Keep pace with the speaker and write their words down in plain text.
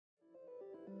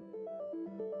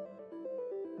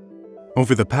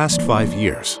Over the past 5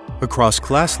 years, across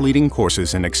class-leading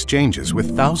courses and exchanges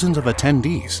with thousands of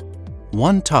attendees,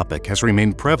 one topic has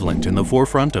remained prevalent in the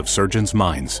forefront of surgeons'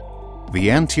 minds: the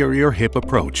anterior hip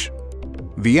approach.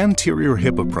 The anterior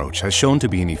hip approach has shown to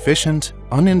be an efficient,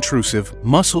 unintrusive,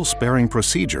 muscle-sparing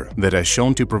procedure that has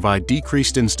shown to provide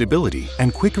decreased instability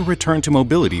and quicker return to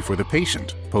mobility for the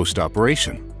patient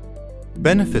post-operation.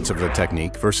 Benefits of the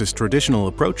technique versus traditional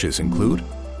approaches include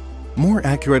more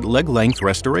accurate leg length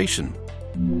restoration,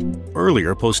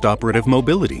 earlier postoperative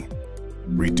mobility,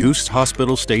 reduced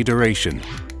hospital stay duration,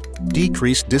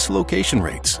 decreased dislocation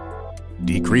rates,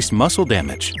 decreased muscle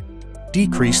damage,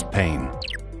 decreased pain.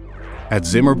 At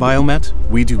Zimmer Biomet,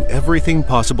 we do everything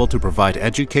possible to provide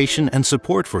education and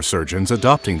support for surgeons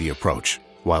adopting the approach,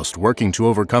 whilst working to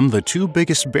overcome the two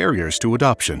biggest barriers to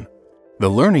adoption: the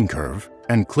learning curve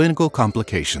and clinical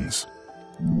complications.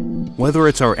 Whether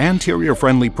it's our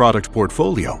anterior-friendly product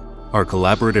portfolio, our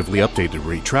collaboratively updated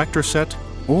retractor set,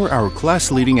 or our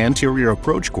class-leading anterior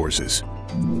approach courses,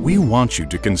 we want you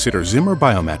to consider Zimmer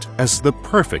Biomet as the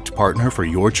perfect partner for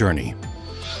your journey.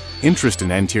 Interest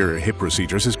in anterior hip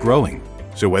procedures is growing,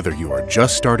 so whether you are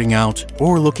just starting out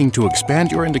or looking to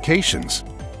expand your indications,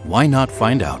 why not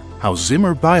find out how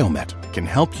Zimmer Biomet can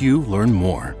help you learn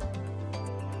more?